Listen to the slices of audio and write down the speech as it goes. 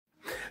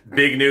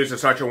Big news to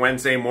start your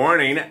Wednesday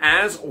morning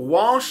as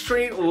Wall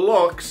Street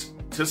looks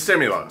to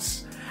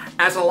stimulus.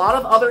 As a lot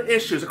of other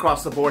issues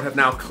across the board have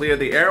now cleared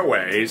the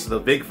airways, the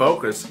big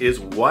focus is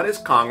what is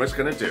Congress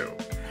going to do?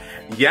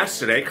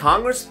 Yesterday,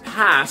 Congress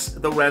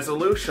passed the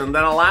resolution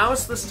that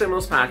allows the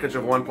stimulus package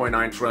of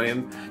 $1.9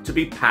 trillion to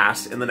be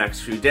passed in the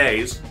next few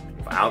days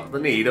without the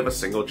need of a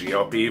single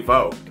GOP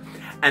vote.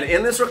 And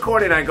in this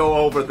recording, I go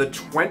over the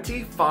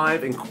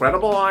 25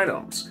 incredible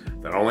items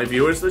that only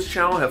viewers of this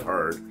channel have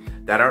heard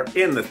that are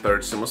in the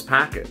third stimulus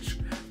package.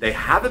 They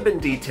haven't been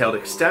detailed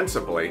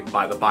extensively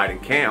by the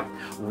Biden camp.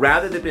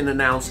 Rather, they've been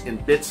announced in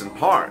bits and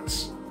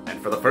parts.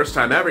 And for the first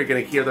time ever, you're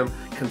going to hear them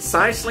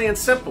concisely and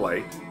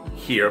simply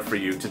here for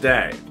you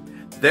today.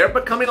 They're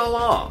becoming a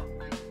law.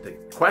 The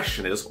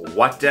question is,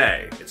 what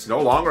day? It's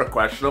no longer a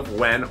question of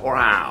when or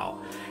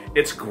how.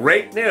 It's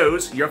great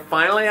news. You're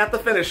finally at the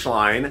finish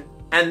line.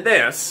 And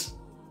this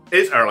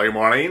is Early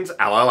Mornings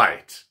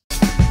LALATE.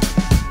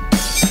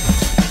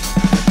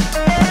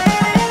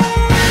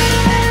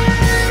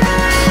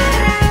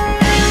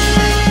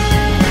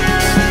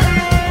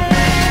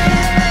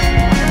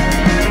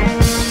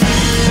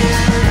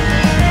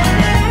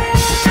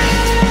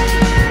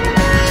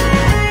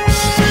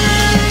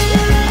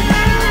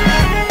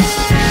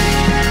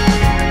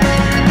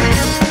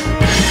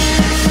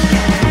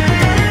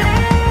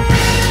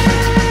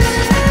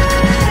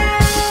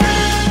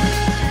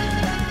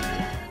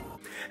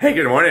 Hey,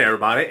 good morning,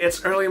 everybody.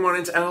 It's Early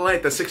Mornings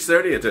LALATE, the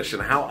 6:30 edition.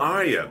 How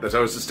are you? The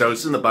toast is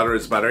toasting, the butter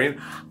is buttering.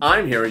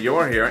 I'm here,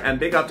 you're here, and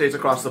big updates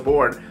across the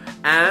board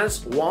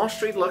as Wall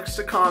Street looks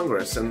to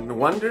Congress and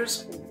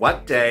wonders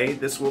what day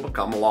this will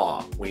become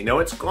law. We know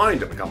it's going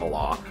to become a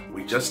law.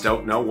 We just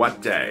don't know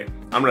what day.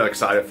 I'm really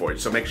excited for you,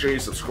 so make sure you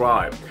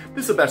subscribe.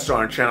 This is the best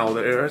darn channel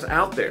there is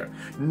out there.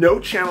 No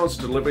channel is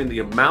delivering the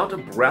amount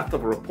of breadth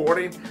of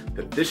reporting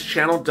that this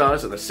channel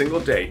does in a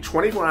single day,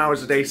 24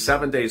 hours a day,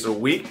 7 days a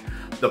week.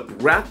 The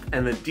breadth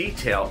and the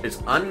detail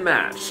is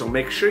unmatched, so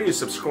make sure you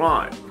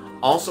subscribe.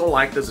 Also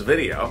like this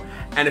video,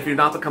 and if you're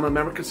not become a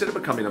member, consider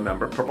becoming a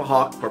member. Purple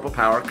Hawk, Purple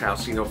Power,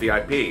 Calcino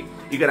VIP.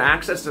 You get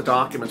access to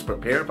documents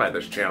prepared by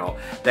this channel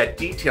that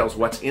details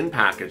what's in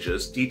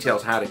packages,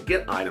 details how to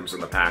get items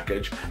in the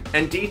package,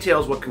 and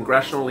details what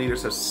congressional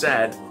leaders have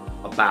said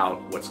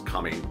about what's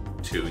coming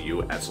to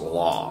you as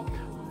law.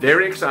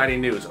 Very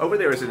exciting news. Over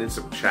there is an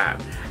instant chat.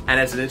 And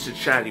as an instant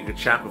chat, you can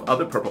chat with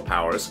other Purple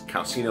Powers,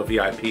 Calcino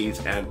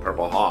VIPs, and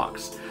Purple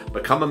Hawks.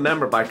 Become a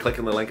member by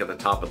clicking the link at the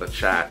top of the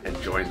chat and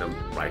join them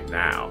right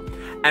now.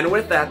 And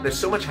with that, there's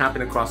so much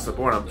happening across the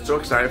board. I'm so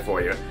excited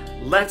for you.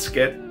 Let's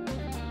get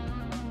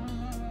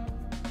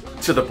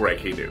to the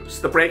breaking news.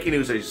 The breaking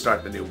news as you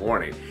start the new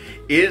morning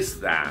is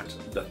that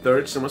the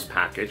third stimulus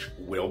package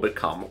will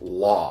become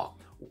law.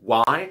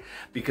 Why?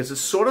 Because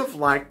it's sort of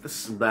like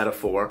this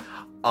metaphor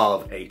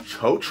of a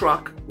tow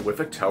truck with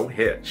a tow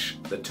hitch.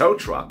 The tow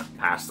truck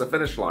passed the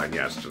finish line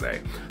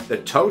yesterday. The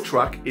tow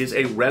truck is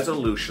a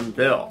resolution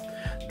bill.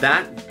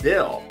 That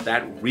bill,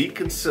 that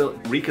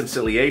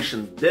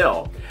reconciliation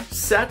bill,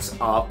 sets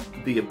up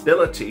the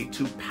ability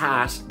to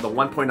pass the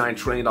 $1.9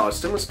 trillion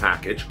stimulus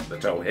package, the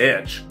tow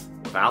hitch,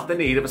 without the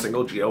need of a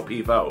single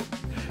GOP vote.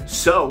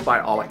 So,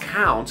 by all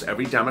accounts,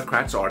 every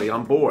Democrat's already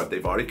on board.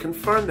 They've already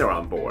confirmed they're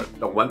on board.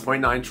 The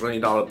 $1.9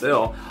 trillion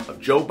bill of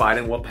Joe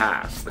Biden will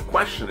pass. The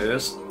question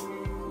is,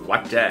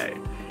 what day?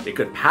 It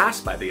could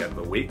pass by the end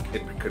of the week,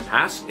 it could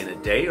pass in a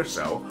day or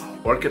so,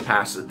 or it could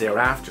pass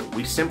thereafter.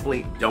 We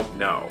simply don't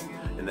know.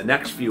 In the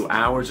next few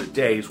hours or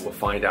days, we'll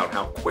find out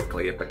how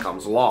quickly it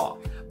becomes law.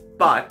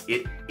 But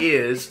it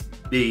is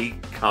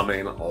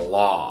becoming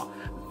law.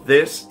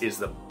 This is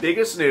the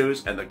biggest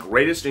news and the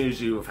greatest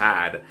news you've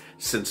had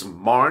since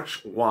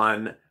March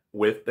 1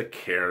 with the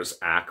CARES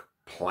Act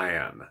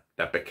plan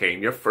that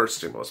became your first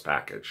stimulus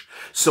package.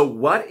 So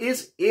what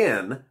is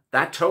in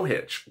that tow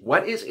hitch?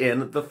 What is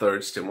in the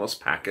third stimulus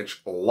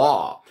package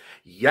law?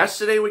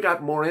 Yesterday we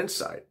got more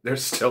insight.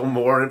 There's still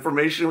more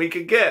information we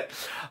could get,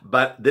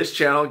 but this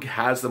channel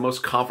has the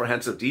most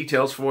comprehensive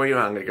details for you.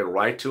 I'm going to get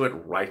right to it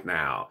right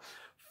now.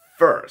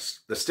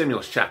 First, the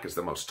stimulus check is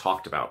the most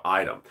talked about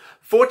item.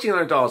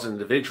 $1,400 an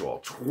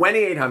individual,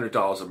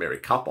 $2,800 a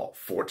married couple,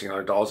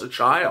 $1,400 a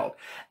child,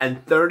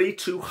 and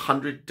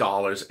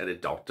 $3,200 an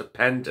adult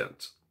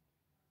dependent.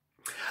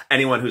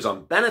 Anyone who's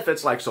on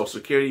benefits like Social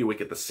Security, you would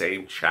get the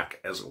same check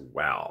as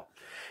well.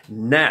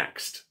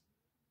 Next,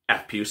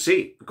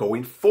 FPUC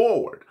going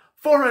forward.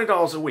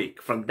 $400 a week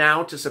from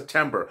now to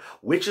September,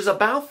 which is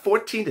about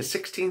 $14,000 to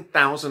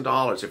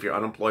 $16,000 if you're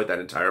unemployed that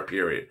entire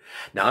period.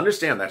 Now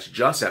understand that's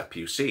just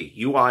FPUC.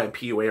 UI and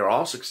PUA are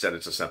also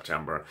extended to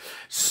September.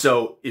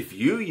 So if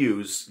you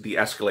use the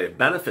escalated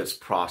benefits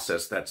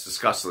process that's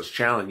discussed in this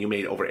channel and you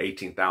made over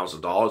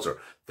 $18,000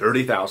 or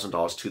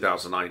 $30,000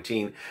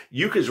 2019,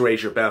 you could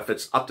raise your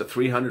benefits up to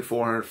 $300,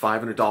 $400,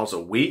 $500 a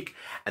week,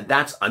 and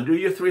that's under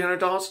your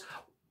 $300.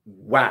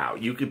 Wow,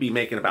 you could be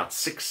making about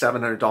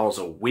 $600, $700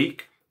 a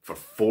week for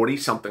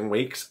 40-something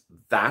weeks.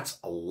 That's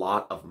a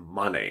lot of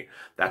money.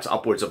 That's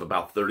upwards of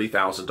about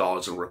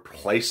 $30,000 in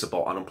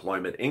replaceable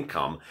unemployment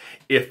income,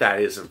 if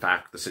that is in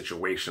fact the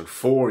situation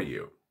for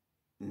you.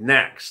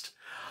 Next,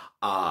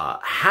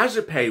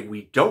 hazard pay,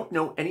 we don't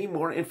know any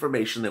more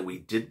information than we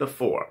did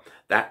before.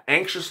 That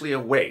anxiously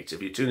awaits.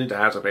 If you tune into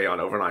Hazard Pay on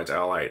Overnight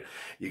to LA,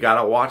 you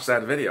got to watch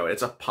that video.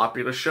 It's a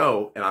popular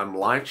show, and I'm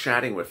live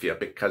chatting with you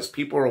because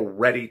people are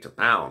ready to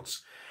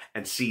pounce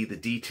and see the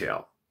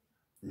detail.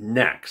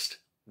 Next,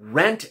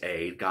 rent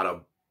aid got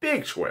a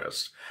big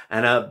twist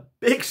and a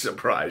big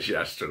surprise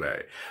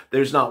yesterday.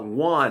 There's not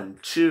 1,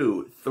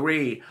 2,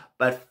 3,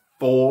 but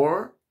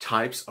 4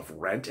 types of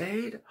rent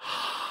aid.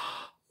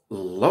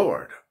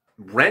 Lord.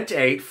 Rent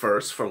aid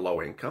first for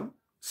low income.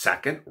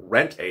 Second,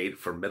 rent aid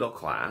for middle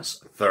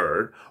class.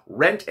 Third,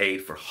 rent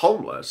aid for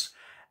homeless.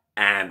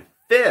 And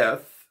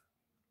fifth,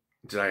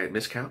 did I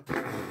miscount?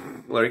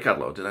 Larry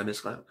Kudlow, did I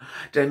miscount?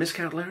 Did I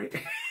miscount, Larry?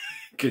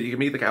 Can you give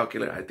me the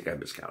calculator? I think I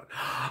miscounted.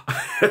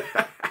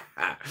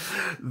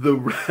 The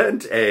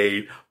rent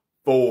aid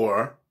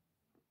for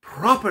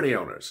property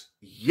owners.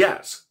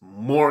 Yes,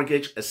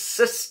 mortgage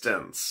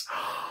assistance.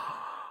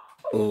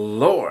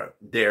 Lord,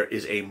 there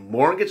is a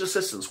mortgage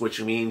assistance,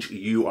 which means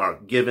you are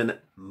given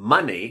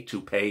money to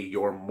pay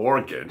your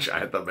mortgage. I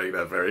had to make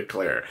that very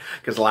clear.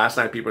 Because last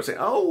night people were saying,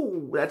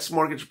 oh, that's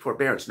mortgage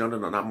forbearance. No,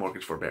 not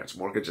mortgage forbearance.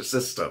 Mortgage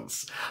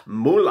assistance.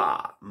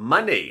 Moolah,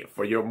 money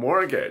for your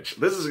mortgage.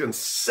 This is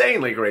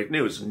insanely great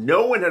news.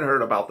 No one had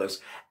heard about this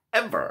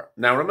ever.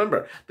 Now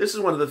remember, this is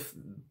one of the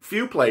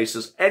few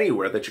places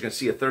anywhere that you can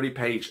see a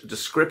 30-page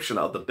description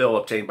of the bill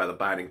obtained by the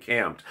Biden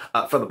camp,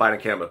 from the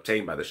Biden camp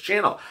obtained by this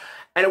channel.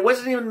 And it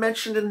wasn't even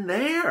mentioned in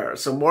there.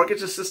 So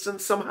mortgage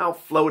assistance somehow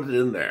floated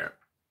in there.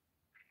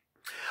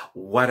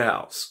 What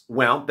else?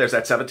 Well, there's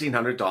that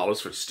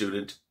 $1,700 for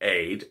student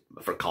aid,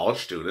 for college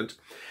student.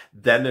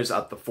 Then there's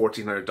up to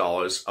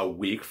 $1,400 a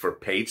week for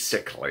paid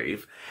sick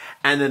leave.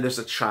 And then there's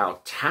a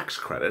child tax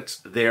credit.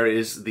 There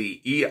is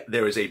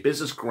a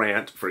business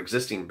grant for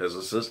existing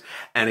businesses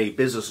and a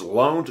business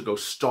loan to go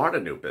start a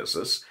new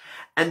business.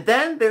 And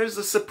then there's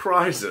the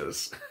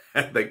surprises.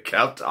 And they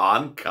kept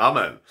on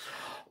coming.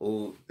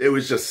 It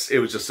was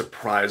just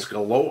surprise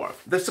galore.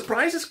 The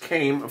surprises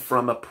came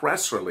from a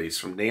press release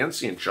from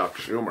Nancy and Chuck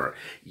Schumer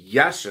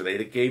yesterday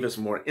that gave us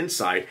more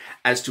insight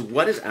as to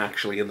what is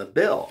actually in the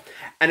bill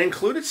and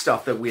included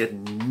stuff that we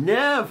had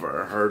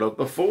never heard of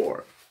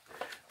before.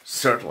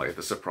 Certainly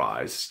the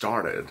surprise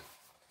started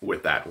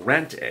with that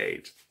rent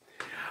aid,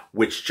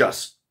 which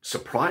just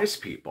surprised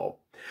people.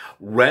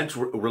 Rent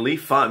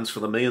relief funds for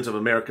the millions of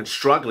Americans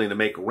struggling to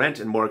make rent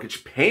and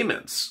mortgage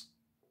payments,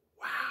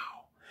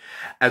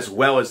 as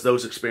well as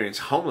those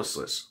experiencing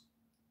homelessness.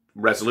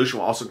 Resolution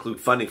will also include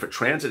funding for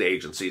transit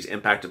agencies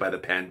impacted by the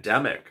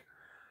pandemic.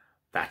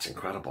 That's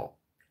incredible.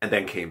 And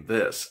then came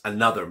this,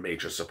 another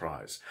major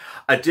surprise.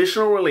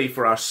 Additional relief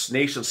for our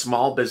nation's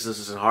small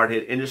businesses and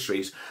hard-hit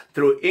industries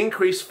through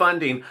increased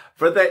funding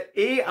for the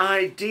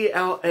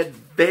EIDL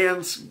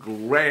Advance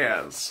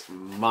Grants.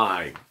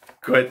 My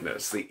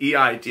goodness, the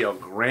EIDL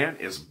grant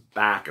is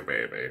back,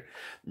 baby.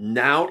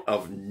 Out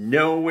of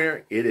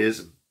nowhere, it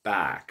is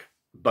back.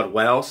 But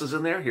what else is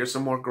in there? Here's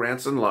some more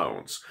grants and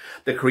loans.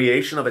 The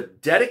creation of a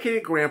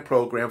dedicated grant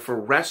program for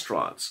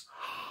restaurants.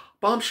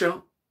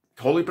 Bombshell.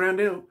 Totally brand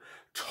new.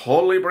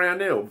 Totally brand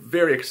new.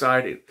 Very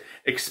exciting.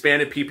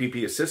 Expanded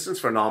PPP assistance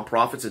for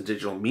nonprofits and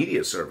digital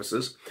media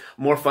services.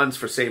 More funds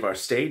for Save Our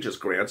Stages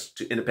grants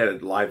to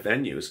independent live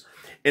venues,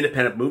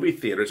 independent movie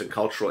theaters and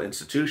cultural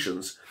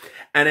institutions,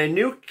 and a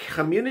new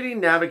community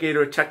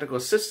navigator technical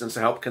assistance to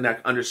help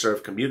connect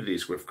underserved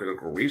communities with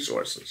critical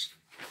resources.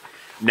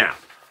 Now,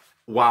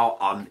 while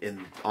on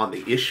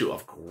the issue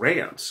of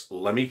grants,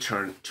 let me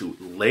turn to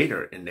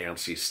later in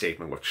Nancy's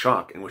statement with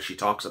Chuck, in which she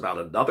talks about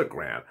another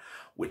grant,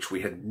 which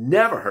we had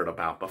never heard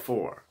about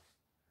before.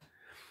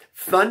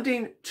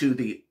 Funding to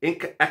the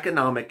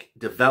Economic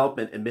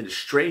Development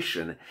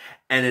Administration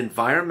and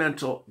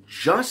environmental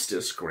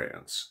justice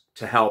grants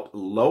to help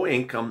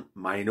low-income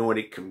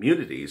minority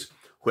communities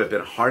who have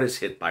been hardest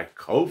hit by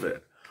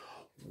COVID.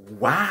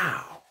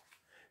 Wow.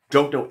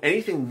 Don't know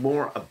anything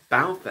more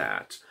about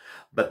that.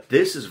 But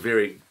this is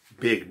very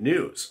big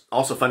news.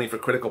 Also funding for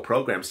critical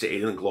programs to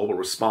aid in the global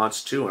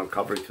response to and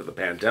recovery to the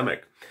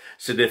pandemic.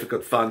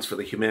 Significant funds for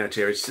the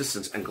humanitarian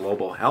assistance and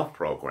global health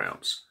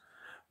programs.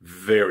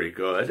 Very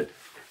good.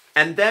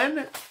 And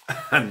then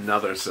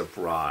another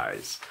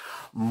surprise.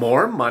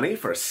 More money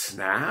for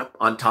SNAP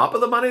on top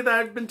of the money that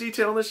I've been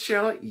detailing on this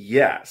channel?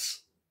 Yes.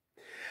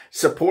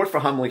 Support for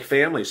hungry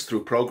families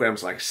through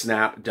programs like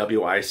SNAP,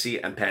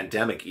 WIC, and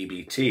Pandemic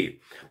EBT.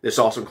 This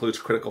also includes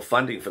critical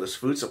funding for the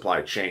food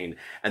supply chain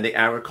and the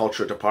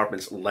Agriculture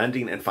Department's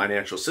lending and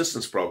financial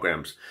assistance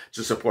programs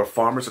to support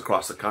farmers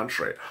across the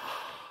country.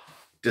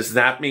 Does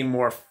that mean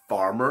more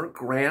farmer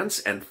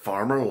grants and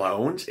farmer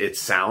loans? It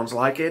sounds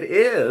like it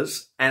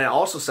is. And it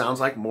also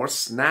sounds like more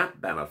SNAP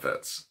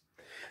benefits.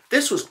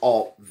 This was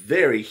all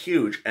very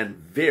huge and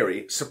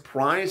very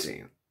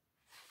surprising.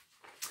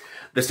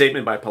 The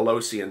statement by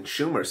Pelosi and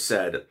Schumer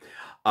said,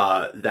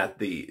 said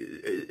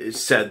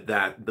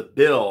that the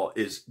bill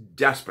is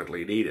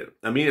desperately needed.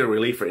 Immediate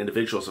relief for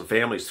individuals and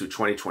families through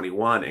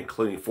 2021,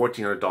 including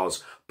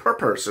 $1,400 per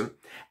person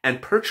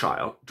and per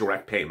child,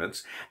 direct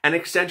payments, and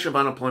extension of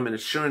unemployment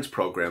insurance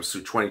programs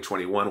through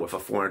 2021 with a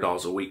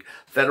 $400 a week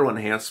federal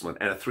enhancement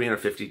and a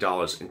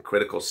 $350 in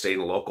critical state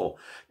and local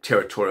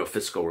territorial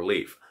fiscal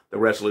relief. The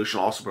resolution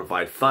also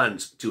provides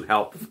funds to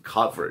help with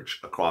coverage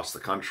across the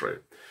country.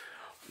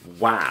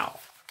 Wow.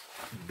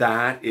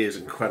 That is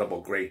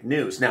incredible, great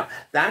news. Now,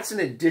 that's in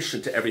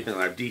addition to everything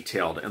that I've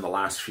detailed in the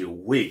last few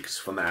weeks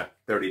from that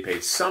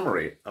 30-page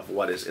summary of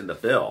what is in the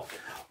bill.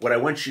 What I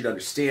want you to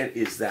understand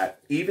is that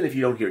even if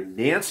you don't hear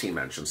Nancy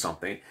mention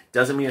something,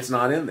 doesn't mean it's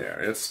not in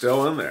there. It's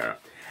still in there.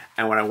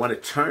 And what I want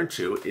to turn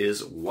to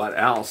is what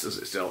else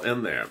is still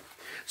in there.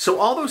 So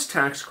all those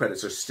tax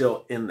credits are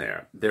still in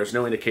there. There's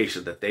no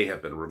indication that they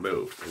have been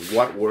removed.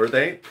 What were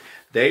they?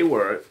 They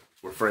were,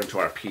 referring to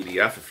our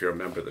PDF, if you're a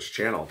member of this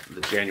channel, the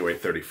January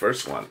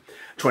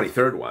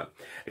 23rd one,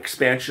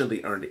 expansion of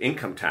the earned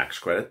income tax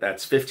credit.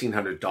 That's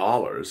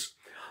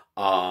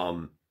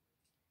 $1,500.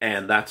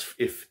 And that's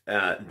if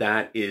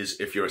that is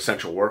if you're an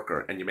essential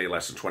worker and you made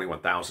less than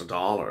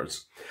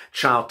 $21,000.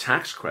 Child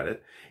tax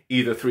credit,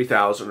 either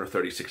 $3,000 or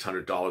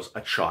 $3,600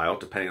 a child,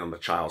 depending on the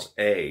child's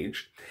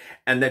age.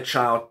 And then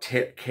child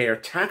care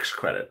tax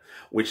credit,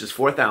 which is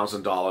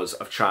 $4,000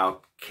 of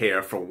child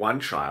care for one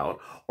child,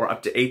 or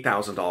up to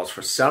 $8,000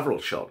 for several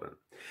children.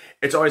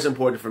 It's always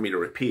important for me to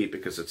repeat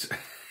because it's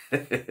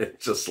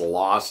it's just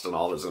lost in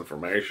all this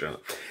information,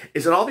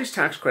 is that all these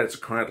tax credits are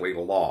currently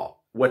law.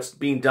 What's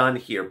being done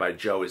here by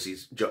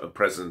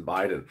President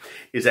Biden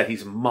is that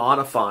he's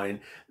modifying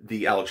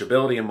the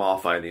eligibility and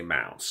modifying the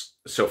amounts.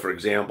 So, for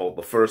example,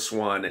 the first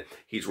one,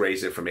 he's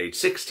raising it from age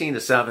 16 to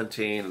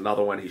 17.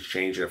 Another one, he's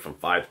changing it from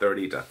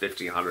 $530 to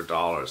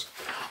 $1,500.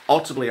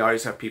 Ultimately, I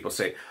always have people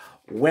say,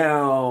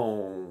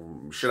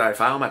 well, should I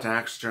file my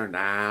tax return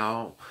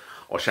now?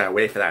 Or should I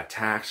wait for that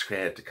tax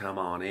credit to come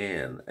on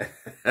in?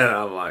 And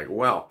I'm like,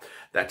 well,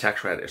 that tax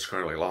credit is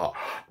currently law.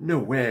 No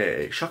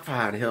way. Shock,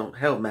 fire, and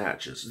hell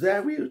matches. Is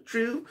that real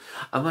true?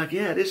 I'm like,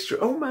 yeah, it is true.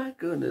 Oh my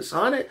goodness,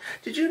 honey,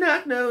 did you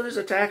not know there's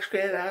a tax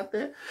credit out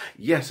there?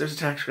 Yes, there's a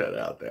tax credit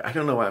out there. I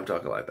don't know why I'm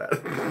talking like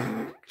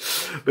that.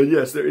 But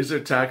yes, there is a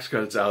tax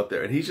credits out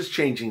there. And he's just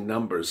changing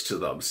numbers to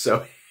them.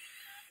 So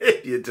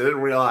if you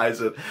didn't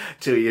realize it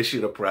till he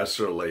issued a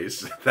press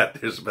release that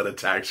there's been a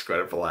tax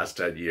credit for the last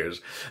 10 years,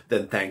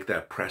 then thank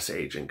that press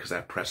agent, because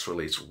that press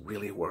release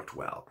really worked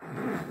well.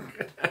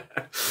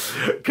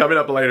 Coming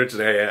up later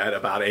today at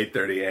about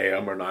 8:30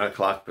 a.m. or 9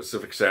 o'clock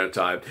Pacific Standard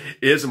Time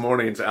is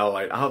Mornings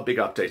LALATE. I'll have big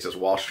updates as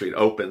Wall Street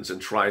opens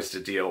and tries to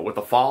deal with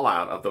the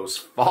fallout of those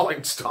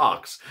falling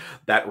stocks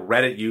that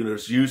Reddit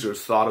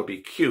users thought would be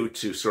cute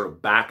to sort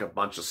of back a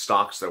bunch of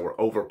stocks that were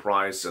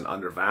overpriced and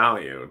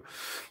undervalued.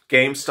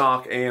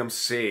 GameStop,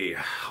 AMC,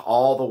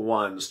 all the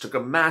ones took a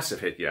massive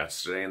hit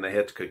yesterday, and the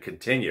hit could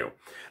continue.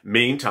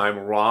 Meantime,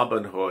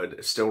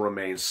 Robinhood still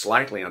remains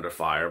slightly under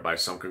fire by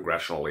some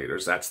congressional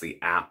leaders. That's the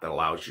app that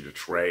allows you to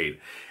trade.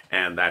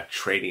 And that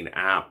trading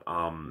app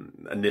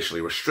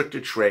initially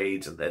restricted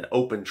trades and then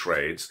open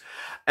trades.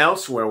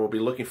 Elsewhere, we'll be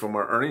looking for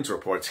more earnings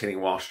reports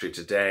hitting Wall Street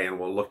today, and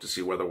we'll look to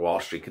see whether Wall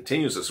Street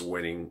continues this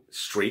winning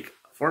streak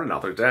for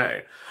another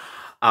day.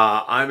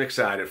 I'm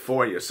excited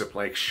for you, so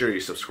make sure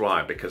you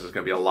subscribe because there's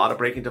going to be a lot of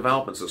breaking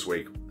developments this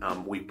week.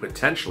 We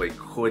potentially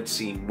could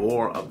see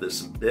more of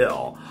this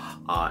bill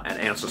and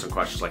answer some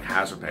questions like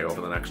hazard pay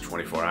over the next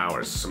 24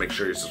 hours. So make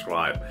sure you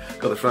subscribe.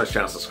 Go to the front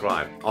channel,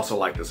 subscribe. Also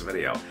like this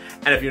video.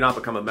 And if you're not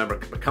become a member,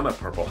 become a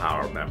Purple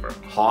Power member.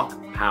 Hawk,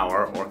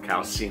 Power, or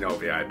Calcino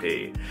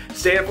VIP.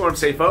 Stay informed,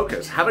 stay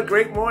focused. Have a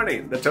great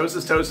morning. The toast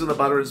is toast and the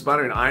butter is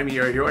butter, and I'm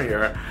here, you're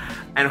here.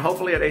 And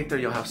hopefully at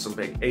 8:30 you'll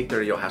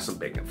have some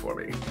bacon for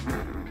me.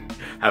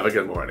 Have a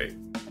good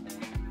morning.